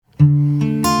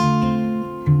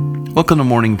Welcome to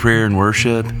morning prayer and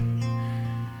worship.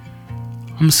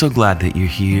 I'm so glad that you're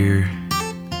here.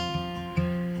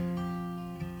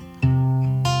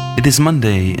 It is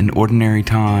Monday in Ordinary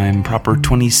Time, proper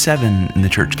 27 in the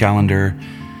church calendar.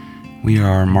 We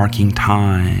are marking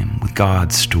time with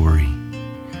God's story.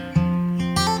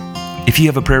 If you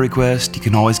have a prayer request, you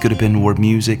can always go to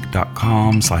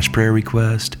benwardmusic.com/prayer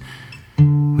request.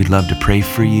 We'd love to pray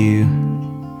for you.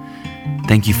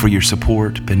 Thank you for your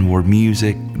support,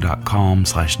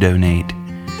 benwardmusic.com/donate.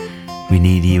 We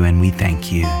need you and we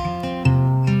thank you.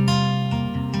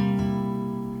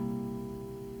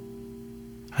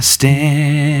 I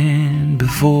stand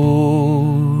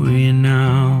before you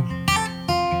now,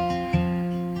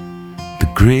 the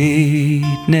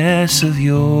greatness of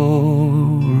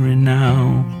your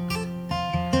renown.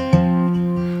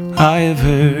 I have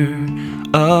heard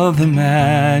of the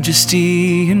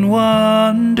majesty and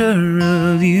wonder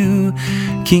of you,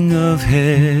 King of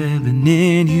heaven.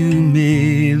 In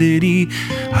humility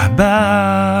I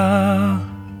bow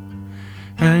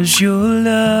as your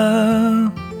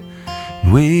love,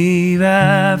 wave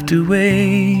after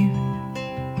wave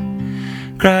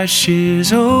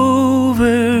crashes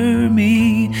over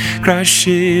me,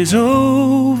 crashes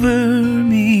over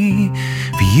me.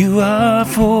 For you are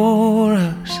for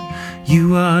us,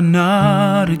 you are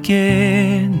not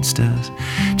against us.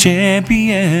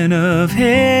 Champion of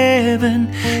heaven,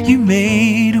 you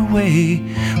made a way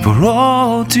for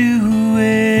all to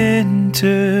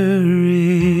enter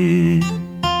in.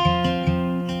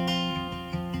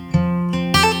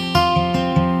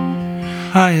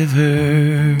 I have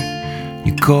heard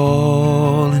you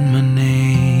calling my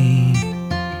name.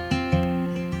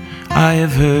 I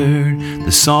have heard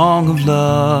the song of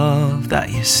love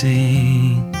that you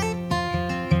sing.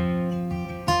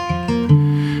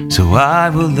 So I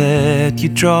will let you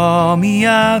draw me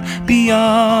out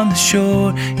beyond the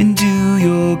shore into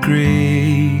your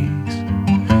grace.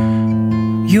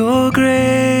 Your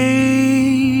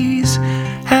grace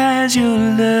has your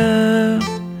love,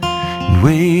 and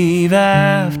wave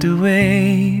after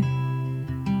wave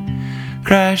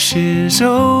crashes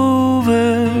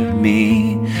over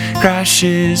me,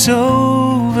 crashes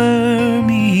over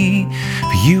me.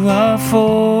 For you are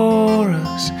for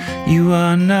us, you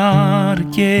are not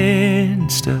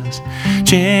against us.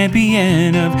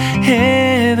 Champion of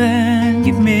heaven,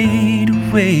 you made a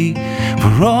way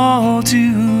for all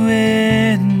to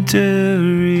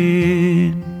enter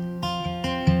in.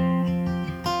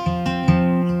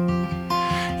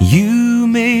 You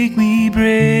make me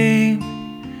brave,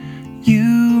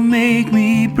 you make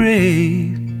me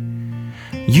brave.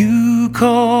 You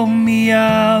call me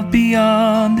out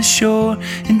beyond the shore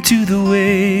into the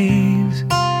waves.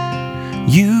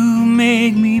 You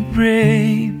make me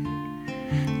brave,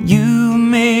 you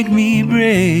make me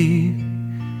brave.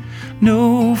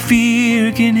 No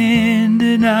fear can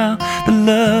hinder now the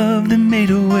love that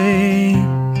made a way.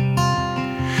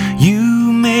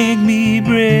 You make me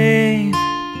brave,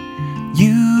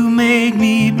 you make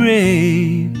me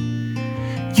brave.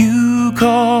 You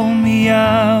call me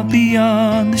out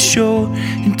beyond the shore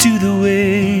into the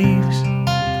waves.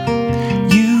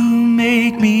 You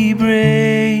make me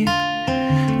brave,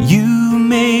 you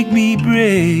make me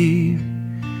brave.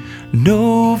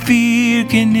 No fear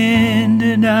can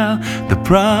hinder now the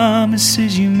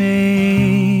promises you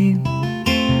made.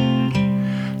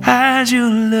 As your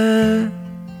love,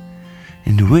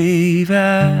 and wave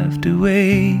after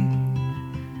wave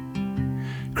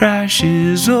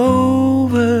crashes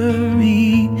over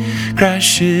me,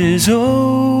 crashes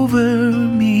over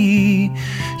me.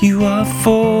 You are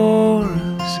for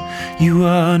us, you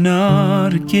are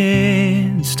not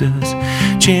against us.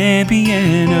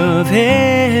 Champion of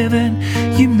heaven,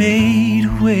 you made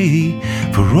a way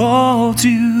for all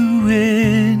to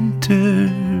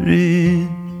enter in.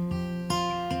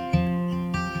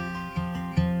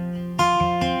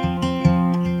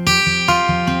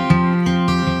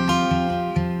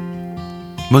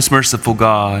 Most merciful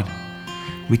God,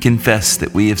 we confess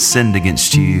that we have sinned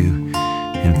against you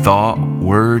in thought,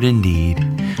 word, and deed,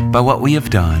 by what we have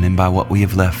done and by what we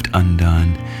have left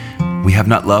undone. We have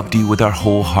not loved you with our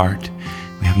whole heart.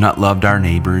 We have not loved our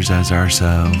neighbors as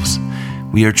ourselves.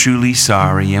 We are truly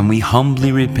sorry and we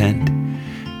humbly repent.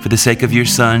 For the sake of your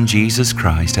Son, Jesus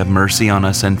Christ, have mercy on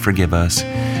us and forgive us,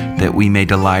 that we may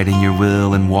delight in your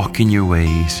will and walk in your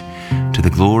ways. To the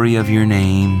glory of your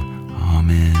name.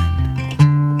 Amen.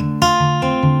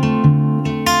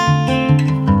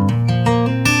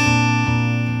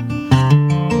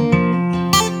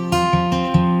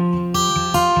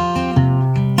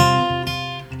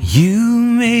 You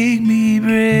make me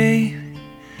brave,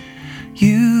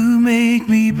 you make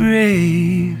me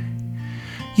brave.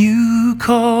 You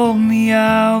call me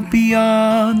out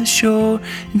beyond the shore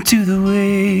into the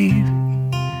wave.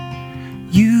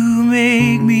 You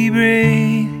make me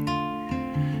brave.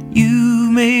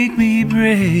 You make me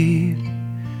brave.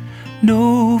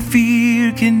 No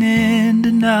fear can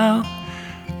end now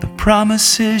the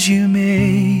promises you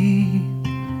made.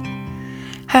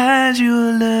 As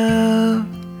your love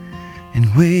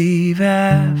and wave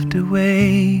after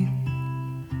wave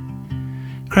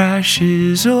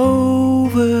crashes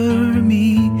over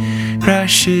me,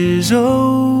 crashes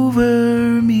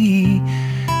over me.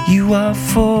 You are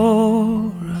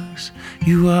for us,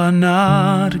 you are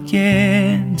not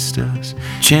against us.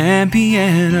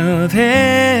 Champion of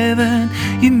heaven,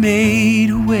 you made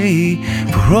a way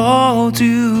for all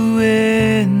to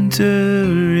enter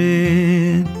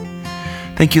in.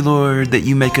 Thank you, Lord, that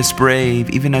you make us brave,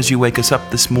 even as you wake us up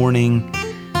this morning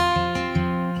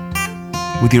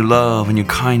with your love and your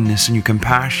kindness and your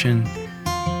compassion.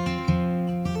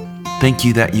 Thank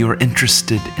you that you are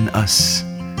interested in us.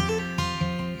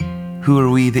 Who are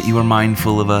we that you are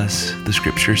mindful of us? The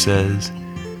scripture says,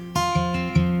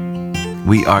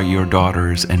 we are your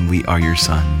daughters and we are your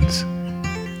sons.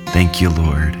 Thank you,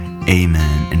 Lord.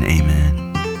 Amen and amen.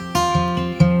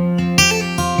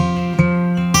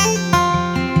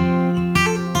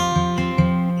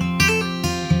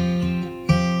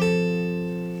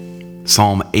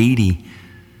 Psalm 80,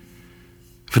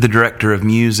 for the director of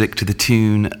music to the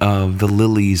tune of the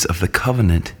Lilies of the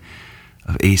Covenant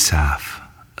of Asaph,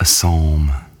 a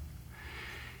psalm.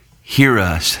 Hear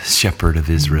us, shepherd of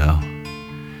Israel,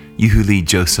 you who lead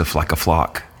Joseph like a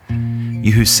flock,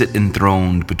 you who sit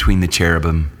enthroned between the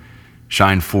cherubim,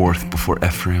 shine forth before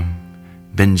Ephraim,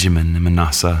 Benjamin, and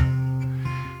Manasseh.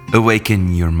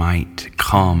 Awaken your might,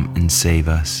 come and save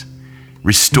us.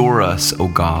 Restore us, O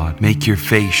God, make your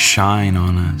face shine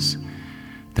on us,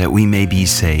 that we may be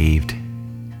saved.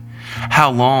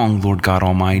 How long, Lord God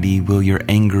Almighty, will your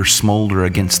anger smolder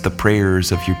against the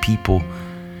prayers of your people?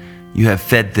 You have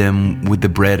fed them with the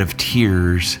bread of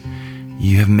tears.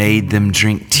 You have made them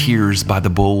drink tears by the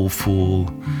bowlful.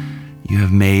 You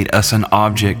have made us an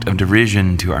object of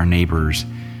derision to our neighbors,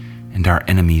 and our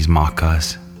enemies mock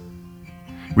us.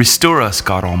 Restore us,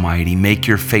 God Almighty, make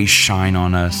your face shine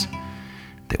on us,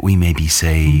 that we may be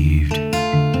saved.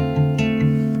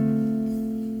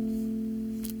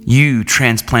 You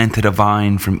transplanted a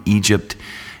vine from Egypt.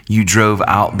 You drove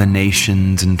out the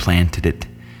nations and planted it.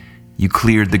 You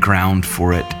cleared the ground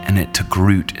for it, and it took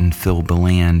root and filled the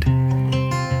land.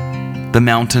 The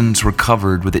mountains were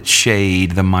covered with its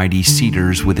shade, the mighty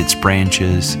cedars with its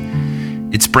branches.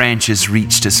 Its branches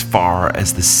reached as far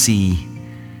as the sea,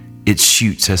 its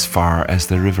shoots as far as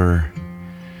the river.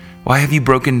 Why have you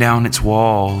broken down its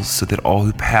walls so that all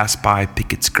who pass by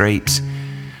pick its grapes?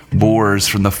 Boars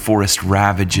from the forest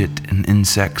ravage it, and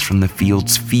insects from the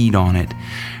fields feed on it.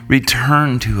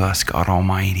 Return to us, God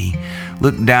Almighty.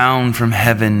 Look down from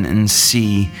heaven and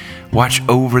see. Watch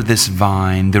over this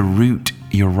vine, the root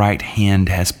your right hand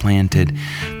has planted,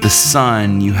 the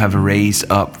son you have raised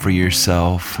up for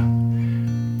yourself.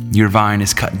 Your vine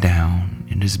is cut down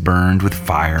and is burned with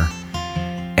fire.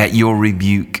 At your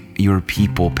rebuke, your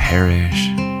people perish.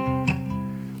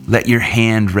 Let your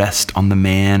hand rest on the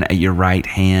man at your right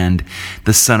hand,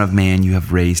 the Son of Man you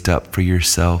have raised up for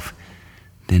yourself.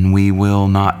 Then we will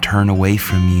not turn away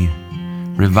from you.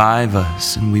 Revive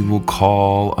us, and we will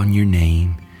call on your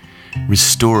name.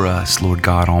 Restore us, Lord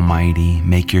God Almighty.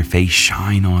 Make your face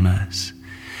shine on us,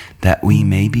 that we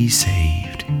may be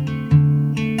saved.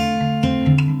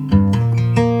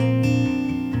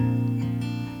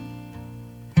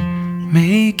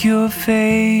 Make your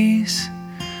face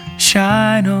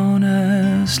shine on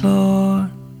us,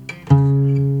 Lord.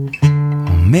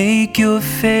 Oh, make your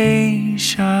face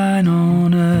shine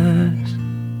on us.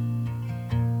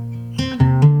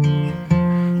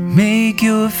 Make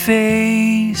your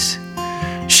face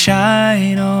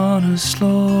shine on us,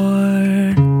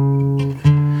 Lord.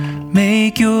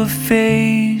 Make your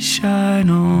face shine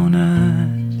on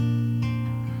us,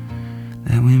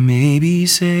 that we may be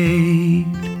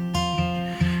saved.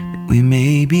 We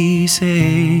may be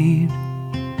saved,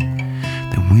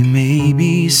 that we may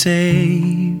be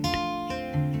saved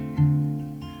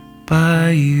by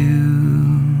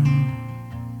you.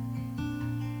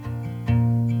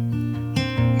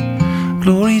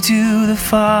 Glory to the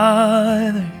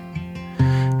Father,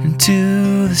 and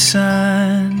to the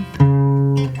Son,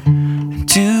 and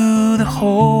to the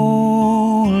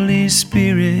Holy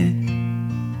Spirit,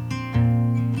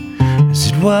 as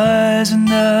it was in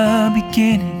the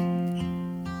beginning,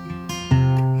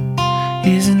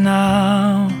 is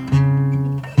now,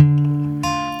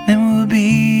 and will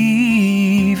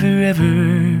be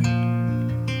forever.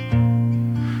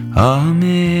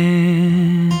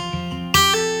 Amen.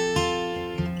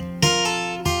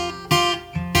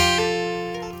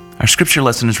 Our scripture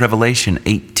lesson is Revelation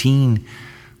 18,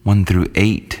 1 through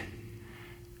 8.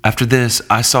 After this,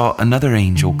 I saw another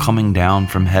angel coming down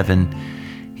from heaven.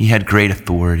 He had great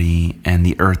authority, and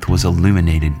the earth was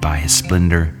illuminated by his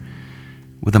splendor.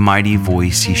 With a mighty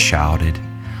voice he shouted,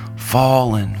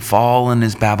 "Fallen, fallen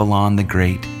is Babylon the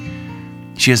Great.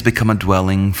 She has become a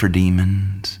dwelling for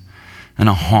demons, and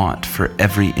a haunt for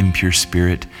every impure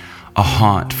spirit, a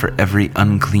haunt for every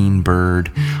unclean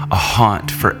bird, a haunt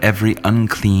for every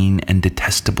unclean and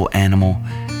detestable animal.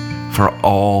 For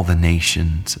all the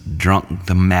nations drunk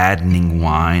the maddening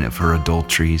wine of her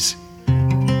adulteries.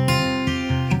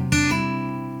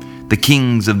 The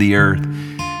kings of the earth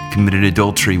committed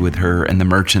adultery with her, and the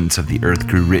merchants of the earth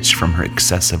grew rich from her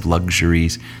excessive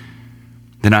luxuries.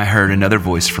 Then I heard another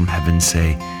voice from heaven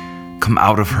say, 'Come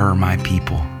out of her, my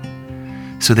people,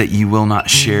 so that you will not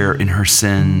share in her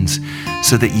sins,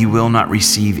 so that you will not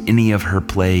receive any of her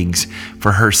plagues,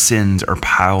 for her sins are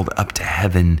piled up to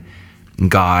heaven.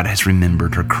 God has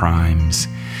remembered her crimes.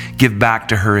 Give back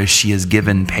to her as she has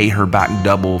given. Pay her back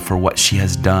double for what she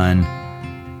has done.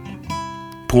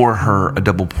 Pour her a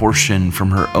double portion from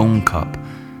her own cup.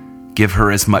 Give her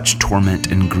as much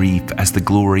torment and grief as the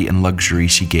glory and luxury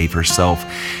she gave herself.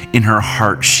 In her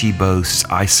heart she boasts,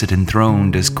 'I sit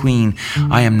enthroned as queen.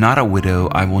 I am not a widow.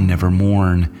 I will never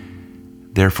mourn.'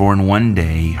 Therefore in one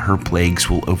day her plagues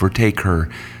will overtake her,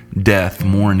 death,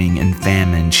 mourning, and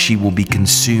famine. She will be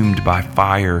consumed by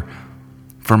fire,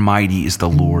 for mighty is the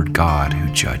Lord God who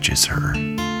judges her."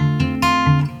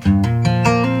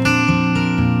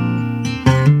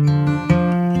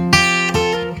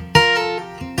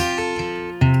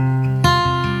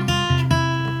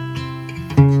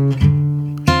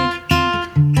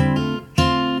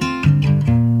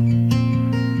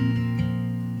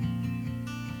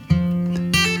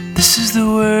 This is the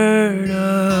word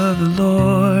of the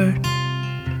Lord.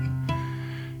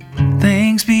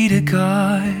 Thanks be to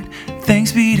God,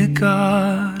 thanks be to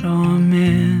God,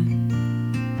 amen.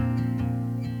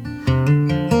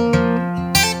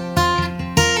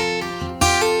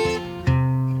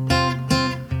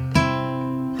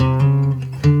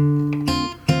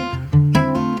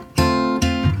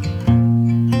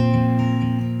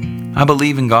 I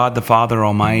believe in God the Father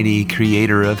Almighty,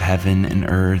 creator of heaven and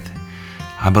earth.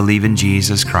 I believe in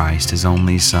Jesus Christ, his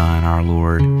only Son, our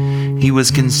Lord. He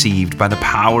was conceived by the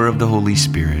power of the Holy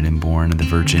Spirit and born of the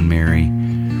Virgin Mary.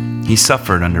 He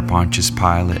suffered under Pontius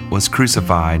Pilate, was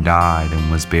crucified, died,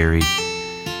 and was buried.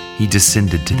 He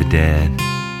descended to the dead.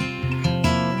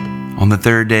 On the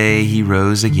third day he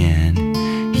rose again.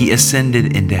 He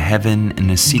ascended into heaven and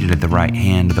is seated at the right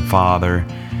hand of the Father.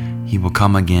 He will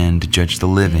come again to judge the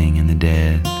living and the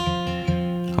dead.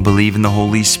 I believe in the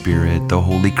Holy Spirit, the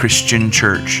holy Christian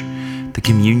church, the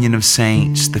communion of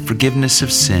saints, the forgiveness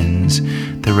of sins,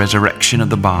 the resurrection of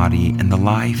the body, and the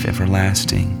life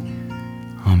everlasting.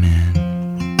 Amen.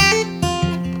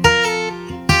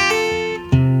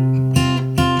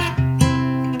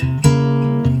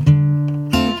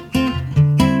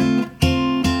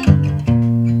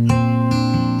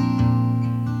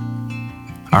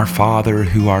 Our Father,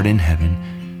 who art in heaven,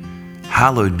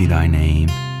 hallowed be thy name.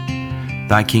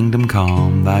 Thy kingdom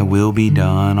come, thy will be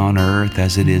done on earth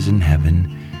as it is in heaven.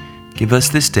 Give us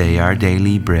this day our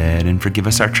daily bread, and forgive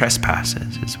us our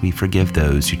trespasses as we forgive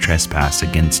those who trespass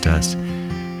against us.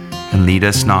 And lead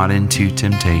us not into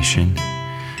temptation,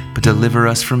 but deliver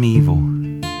us from evil.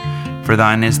 For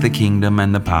thine is the kingdom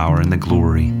and the power and the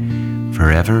glory,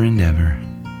 forever and ever.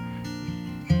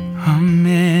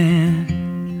 Amen.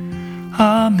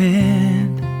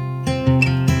 Amen.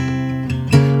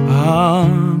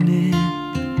 Amen.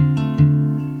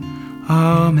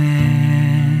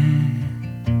 Amen.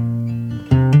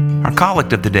 Our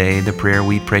collect of the day, the prayer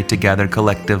we pray together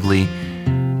collectively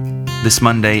this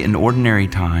Monday in ordinary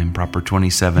time, proper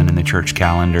 27 in the church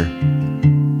calendar.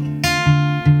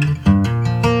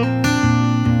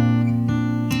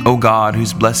 O God,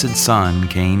 whose blessed Son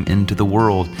came into the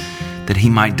world that he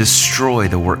might destroy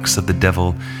the works of the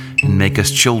devil and make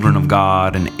us children of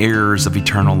God and heirs of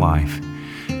eternal life,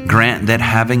 grant that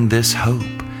having this hope,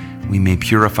 we may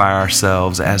purify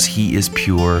ourselves as he is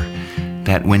pure,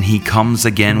 that when he comes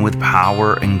again with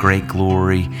power and great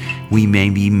glory, we may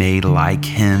be made like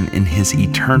him in his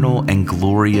eternal and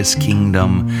glorious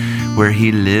kingdom, where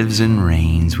he lives and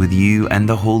reigns with you and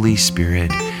the Holy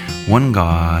Spirit, one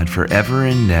God, forever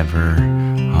and ever.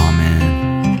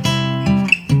 Amen.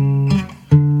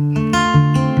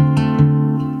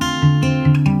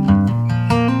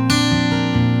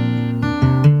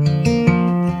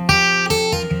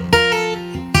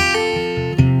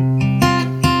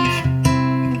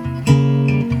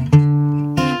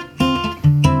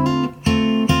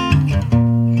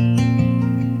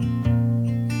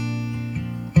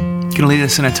 can lead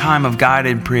us in a time of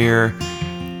guided prayer.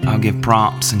 I'll give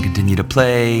prompts and continue to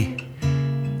play.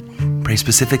 Pray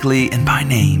specifically and by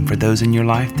name for those in your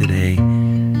life today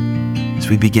as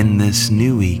we begin this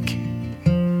new week.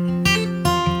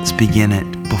 Let's begin it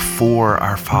before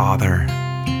our Father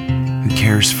who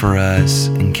cares for us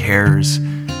and cares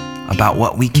about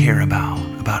what we care about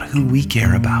who we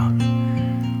care about.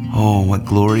 Oh, what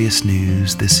glorious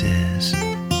news this is.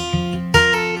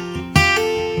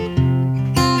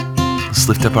 Let's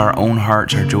lift up our own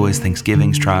hearts, our joys,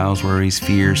 thanksgivings, trials, worries,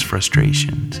 fears,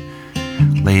 frustrations.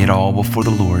 Lay it all before the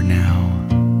Lord now.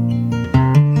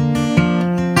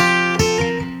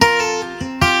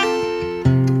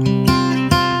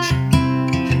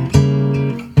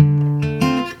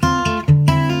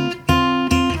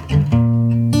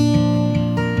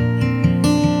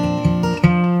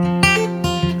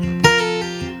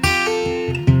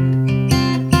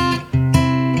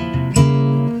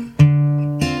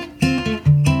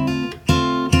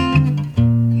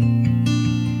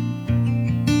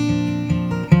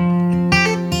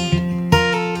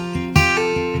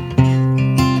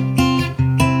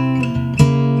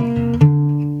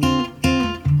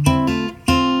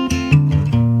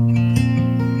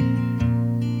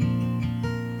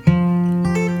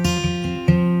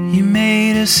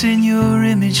 Us in your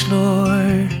image,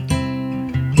 Lord,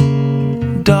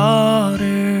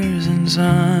 daughters and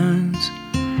sons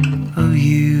of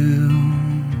you.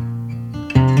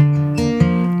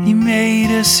 You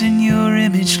made us in your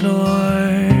image,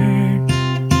 Lord,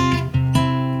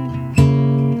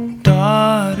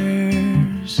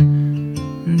 daughters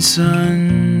and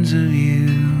sons of you.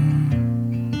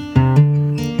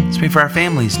 Let's pray for our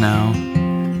families now,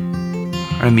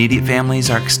 our immediate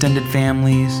families, our extended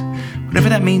families. Whatever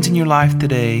that means in your life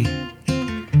today,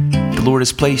 the Lord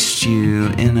has placed you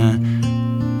in a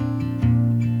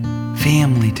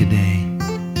family today.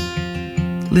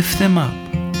 Lift them up.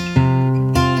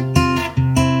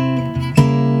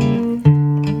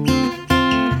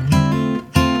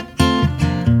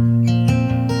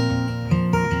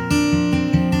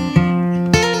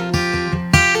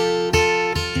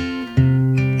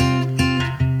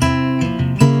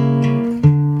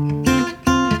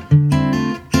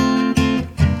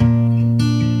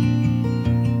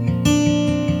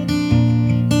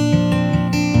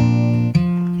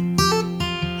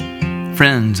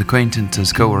 Friends,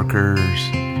 acquaintances, co-workers,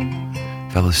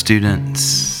 fellow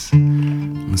students,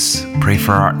 let's pray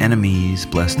for our enemies.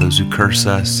 Bless those who curse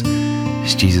us,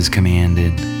 as Jesus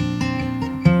commanded.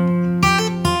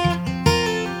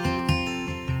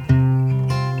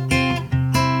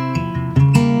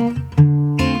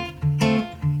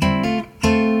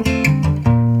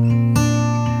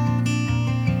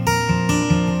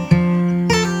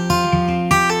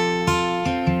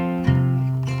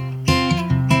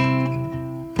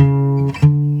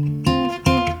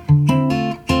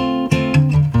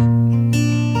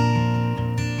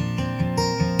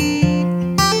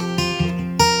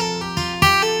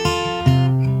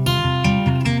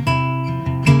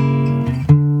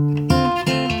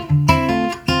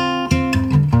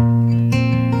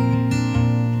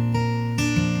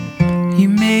 You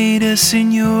made us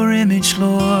in your image,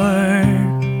 Lord,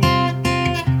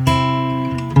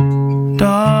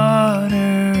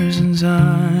 daughters and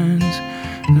sons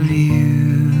of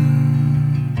you.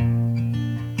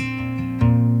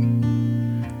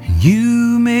 And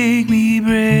you make me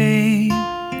brave,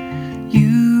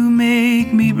 you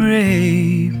make me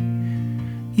brave.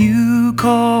 You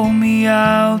call me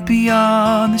out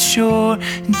beyond the shore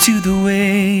into the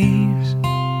waves.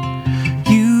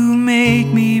 You make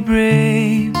me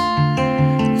brave,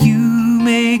 you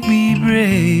make me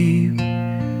brave.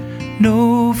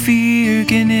 No fear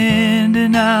can end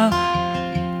and now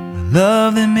the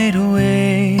love that made a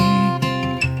way.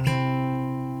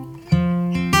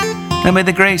 Now may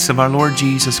the grace of our Lord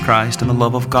Jesus Christ and the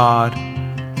love of God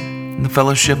and the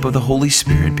fellowship of the Holy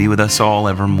Spirit be with us all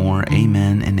evermore.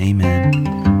 Amen and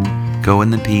amen. Go in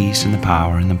the peace and the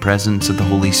power and the presence of the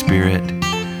Holy Spirit.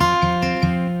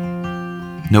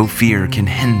 No fear can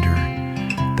hinder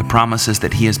the promises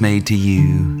that He has made to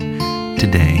you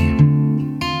today.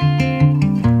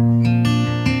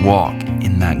 Walk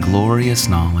in that glorious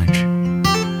knowledge.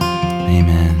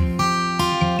 Amen.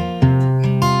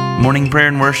 Morning Prayer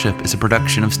and Worship is a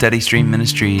production of Steady Stream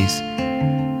Ministries.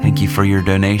 Thank you for your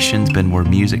donations.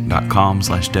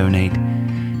 benwardmusic.com/donate.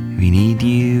 We need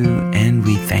you and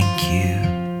we thank you.